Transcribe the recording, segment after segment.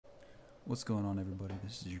What's going on, everybody?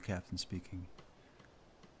 This is your captain speaking.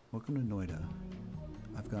 Welcome to Noita.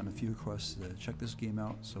 I've gotten a few requests to check this game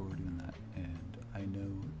out, so we're doing that, and I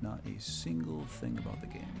know not a single thing about the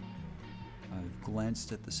game. I've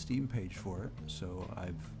glanced at the Steam page for it, so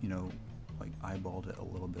I've, like eyeballed it a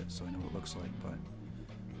little bit so I know what it looks like, but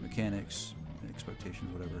mechanics,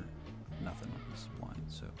 expectations, whatever, nothing. It's blind,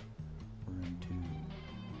 so we're going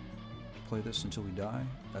to play this until we die.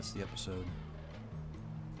 That's the episode.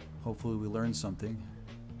 Hopefully we learn something.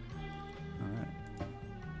 Alright.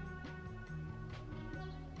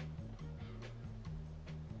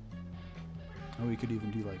 Oh, we could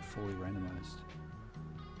even do like fully randomized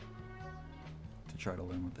to try to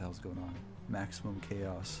learn what the hell's going on. Maximum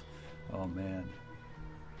chaos. Oh man.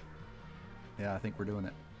 Yeah, I think we're doing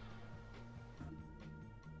it.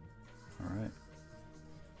 Alright.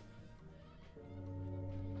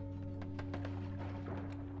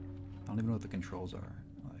 I don't even know what the controls are.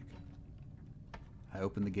 I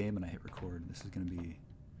open the game and I hit record. This is going to be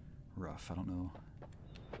rough. I don't know.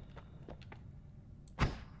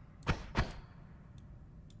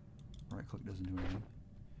 Right click doesn't do anything.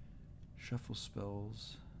 Shuffle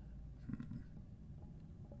spells.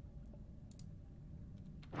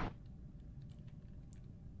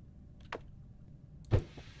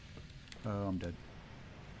 Oh, I'm dead.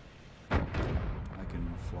 I can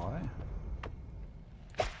fly.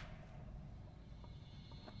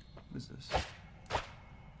 What is this?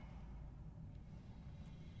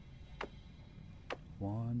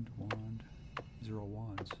 Wand. These are all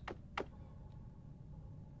wands.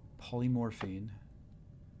 Polymorphine.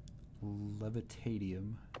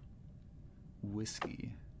 Levitadium.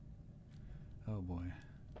 Whiskey. Oh boy.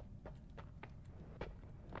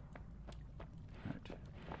 Alright.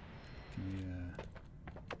 Can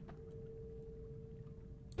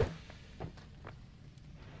we,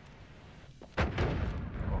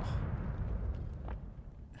 Oh.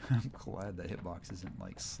 I'm glad that hitbox isn't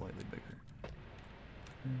like slightly bigger.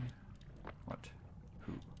 What?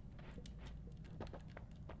 Who?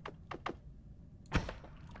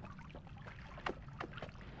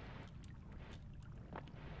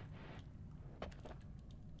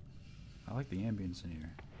 I like the ambience in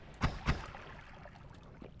here.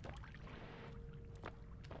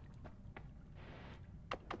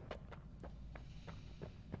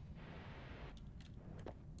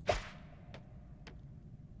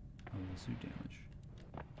 Oh, let's do damage.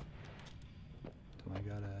 Do I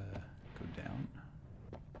gotta go down?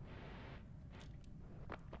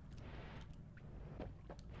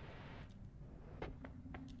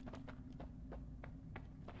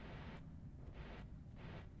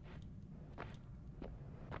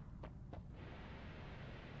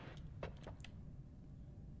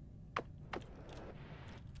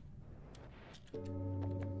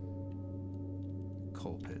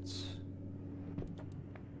 Coal pits.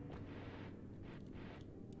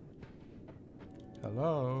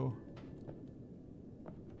 Hello?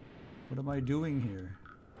 What am I doing here?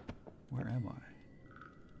 Where am I?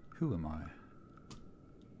 Who am I?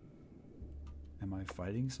 Am I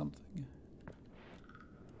fighting something?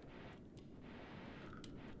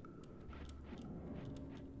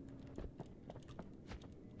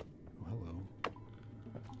 Oh, hello.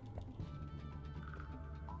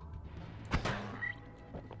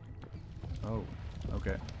 Oh,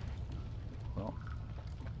 okay. Well.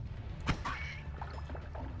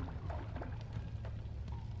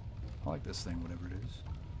 I like this thing, whatever it is.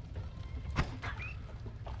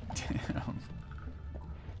 Damn.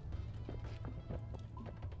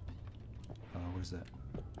 What is that?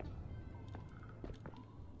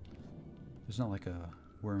 There's not like a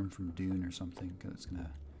worm from Dune or something that's gonna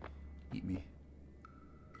eat me.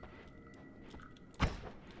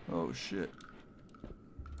 Oh shit.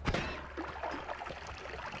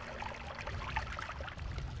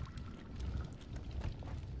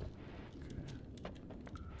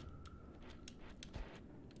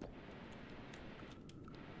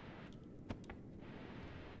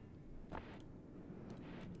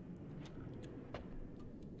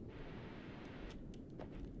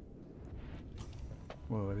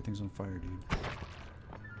 Whoa, everything's on fire, dude.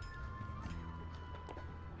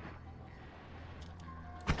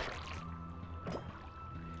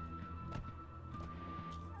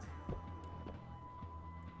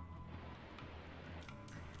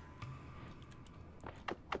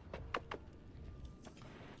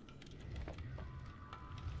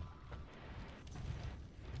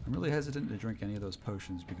 I'm really hesitant to drink any of those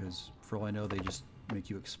potions because, for all I know, they just make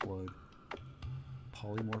you explode.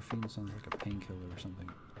 Polymorphine sounds like a painkiller or something.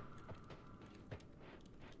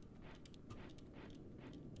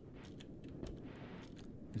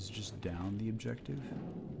 Is just down the objective?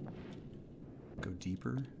 Go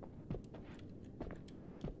deeper.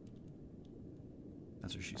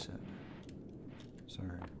 That's what she said. Sorry.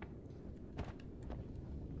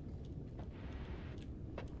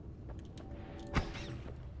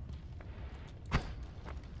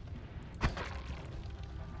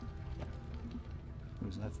 What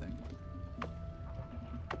is that thing?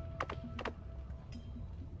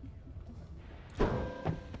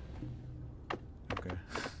 Okay.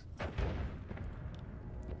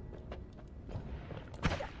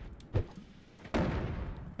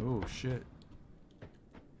 Oh shit.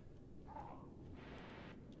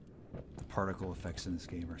 The particle effects in this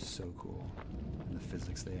game are so cool. And the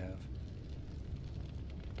physics they have.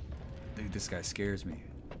 Dude, this guy scares me.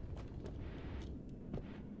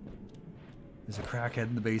 There's a crackhead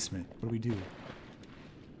in the basement. What do we do?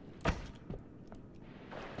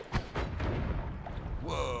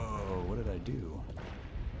 Whoa, what did I do?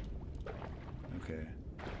 Okay,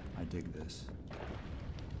 I dig this.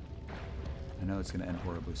 I know it's gonna end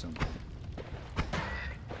horribly someday.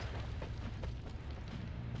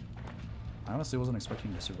 I honestly wasn't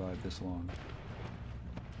expecting to survive this long.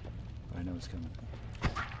 But I know it's coming.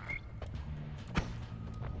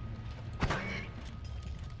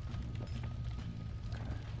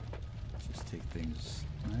 Take things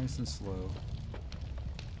nice and slow.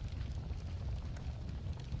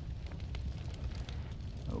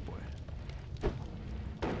 Oh boy.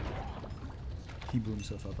 He blew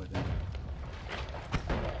himself up, I think.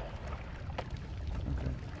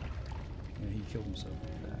 Okay. Yeah, he killed himself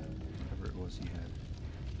with that. Whatever it was he had.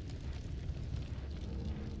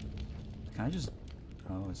 Can I just...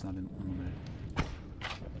 Oh, it's not unlimited.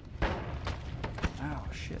 Ow,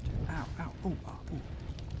 shit. Ow, ow, ooh, ooh.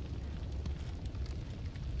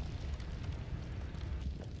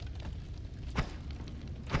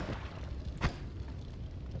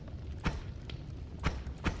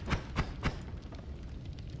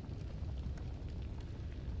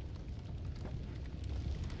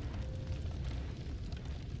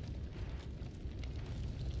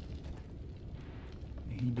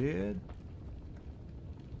 He did?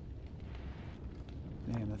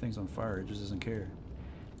 Damn, that thing's on fire. It just doesn't care.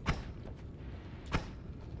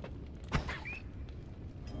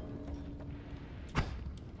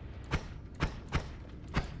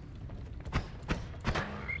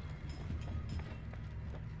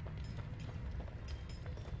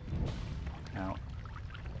 Ow.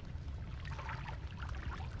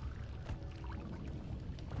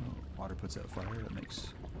 Oh, water puts out fire. That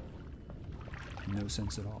makes no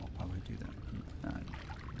sense at all. Why would I do that?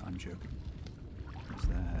 I'm joking. What is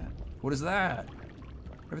that? What is that?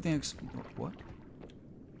 Everything what?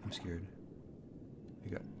 I'm scared.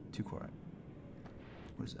 You got too quiet.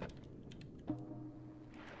 What is that?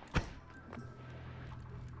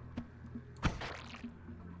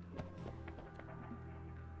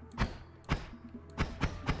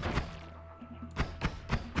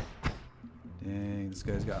 Dang, this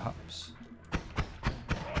guy's got hops.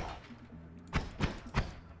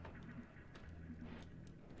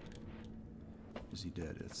 Is he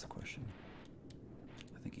dead? That's the question.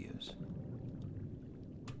 I think he is.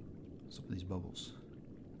 What's up with these bubbles?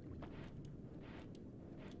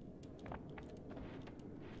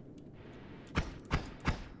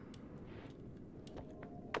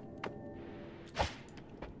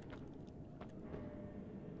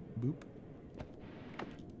 Boop.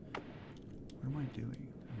 What am I doing?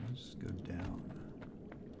 I must go down.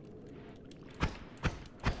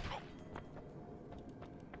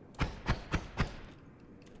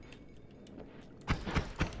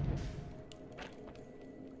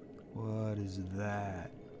 What is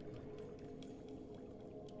that?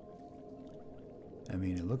 I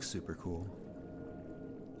mean, it looks super cool.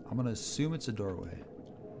 I'm gonna assume it's a doorway.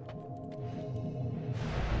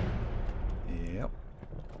 Yep.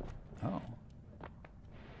 Oh.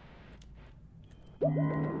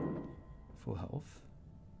 Full health.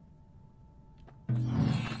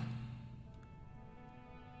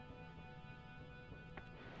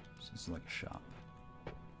 So this is like a shop.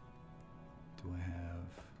 Do I have...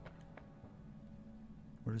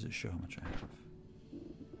 Where does it show how much I have?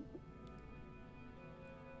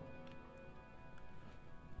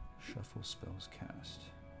 Shuffle spells cast.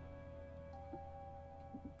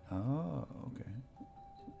 Oh, okay.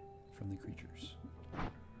 Friendly creatures.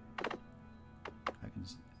 I can...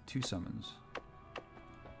 2 summons.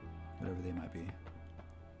 Whatever they might be.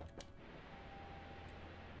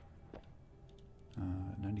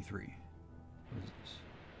 93. What is this?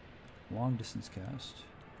 Long distance cast.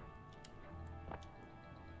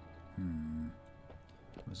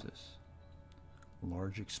 What is this?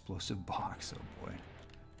 Large explosive box. Oh boy.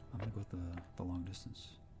 I'm gonna go with the long distance.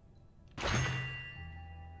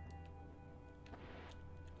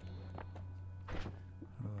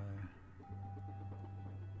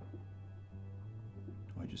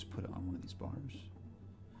 just put it on one of these bars.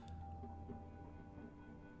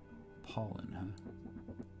 Pollen,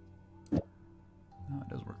 huh? No, it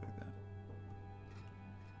does work like that.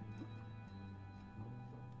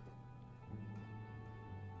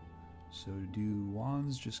 So do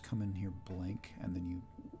wands just come in here blank and then you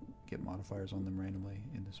get modifiers on them randomly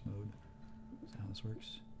in this mode? Is that how this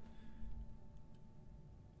works?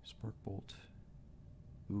 Spark bolt.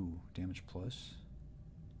 Ooh, damage plus.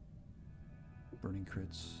 Burning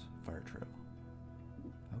crits, fire trail.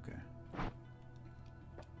 Okay.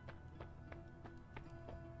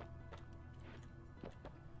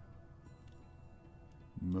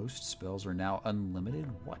 Most spells are now unlimited?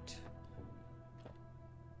 What?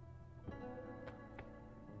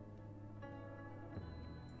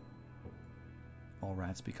 All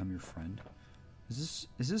rats become your friend. Is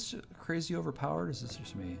this crazy overpowered? Is this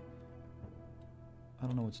just me? I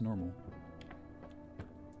don't know what's normal.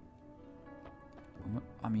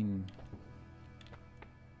 I mean,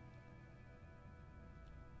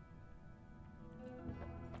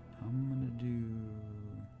 I'm gonna do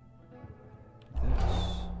this.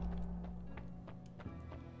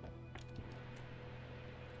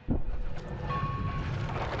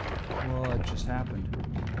 What just happened?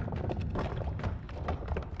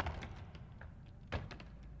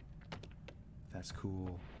 That's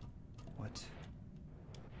cool. What?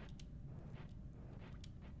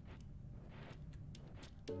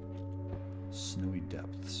 Snowy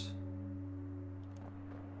depths.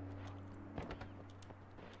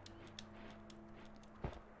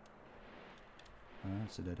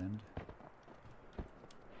 That's a dead end.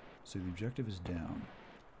 So the objective is down.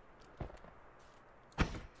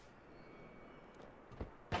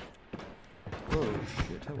 Oh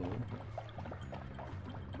shit, hello.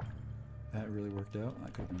 That really worked out. I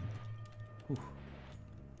could have been... Whew.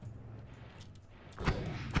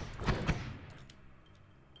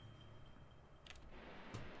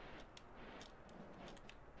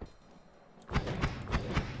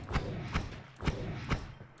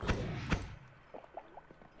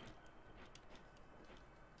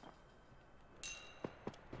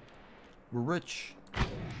 We're rich.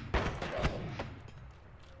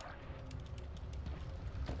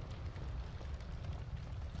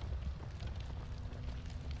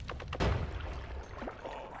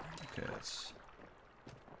 Okay, that's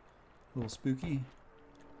a little spooky.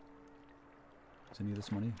 Is any of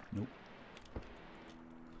this money? Nope.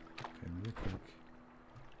 Okay, really quick.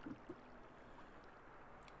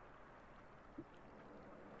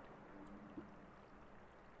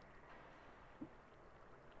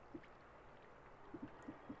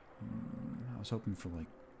 I was hoping for like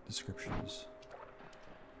descriptions.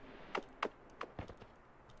 Oh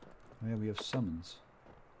yeah, we have summons.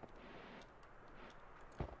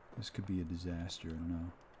 This could be a disaster, I don't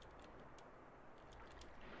know.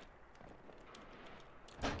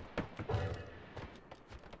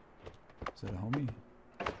 Is that a homie?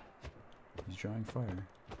 He's drawing fire.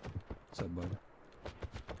 What's up, bud?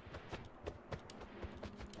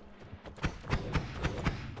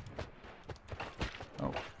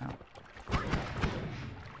 Oh, ow.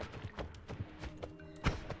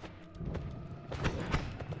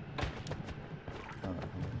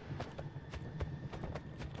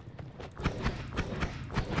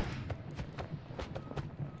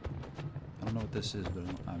 I don't know what this is, but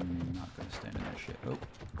I'm not gonna stand in that shit. Oh.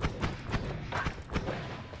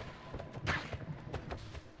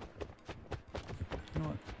 You know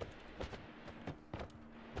what?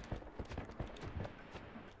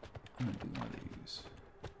 I'm gonna do one of these.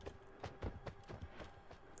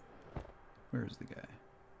 Where is the guy?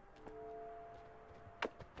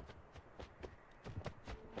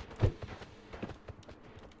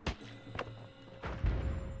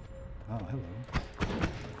 Oh, hello.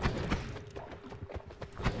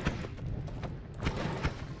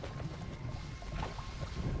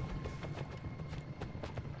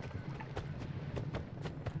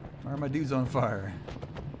 Why are my dudes on fire?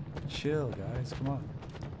 Chill, guys. Come on.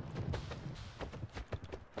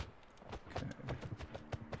 Okay.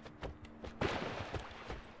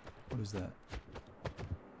 What is that?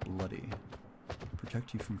 Bloody.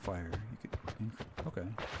 Protect you from fire. You could. Okay.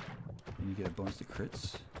 And you get a bonus to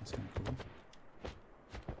crits. That's kind of cool.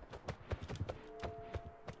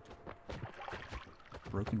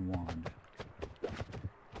 Broken wand.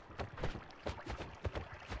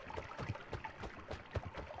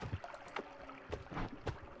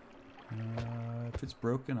 If it's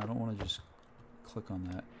broken, I don't want to just click on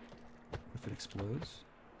that. If it explodes?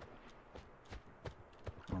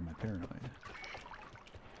 Or am I paranoid?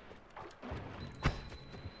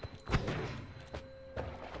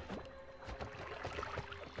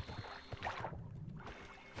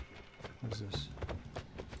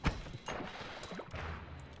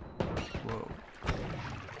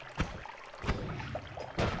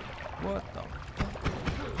 What the fuck?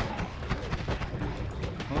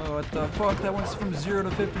 Oh, what the fuck? That went from 0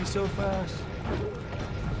 to 50 so fast.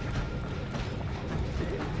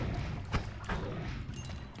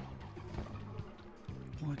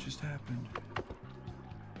 What just happened?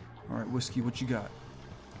 Alright, Whiskey, what you got?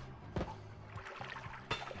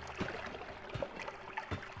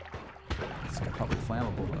 It's probably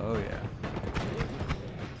flammable. Oh, yeah.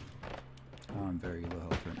 Oh, I'm very low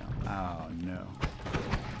health right now. Oh, no.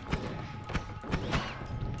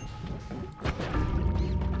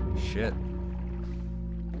 Shit.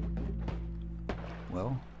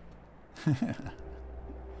 Well. Let's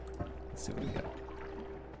see what we got.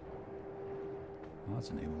 Well, that's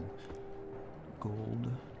enabled. Gold.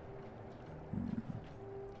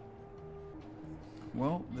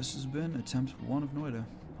 Well, this has been attempt 1 of Noita.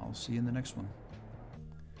 I'll see you in the next one.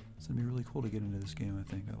 It's gonna be really cool to get into this game, I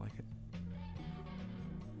think. I like it.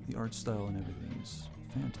 The art style and everything is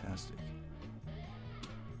fantastic.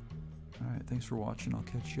 Alright, thanks for watching. I'll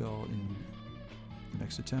catch y'all in the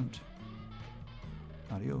next attempt.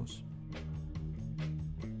 Adios.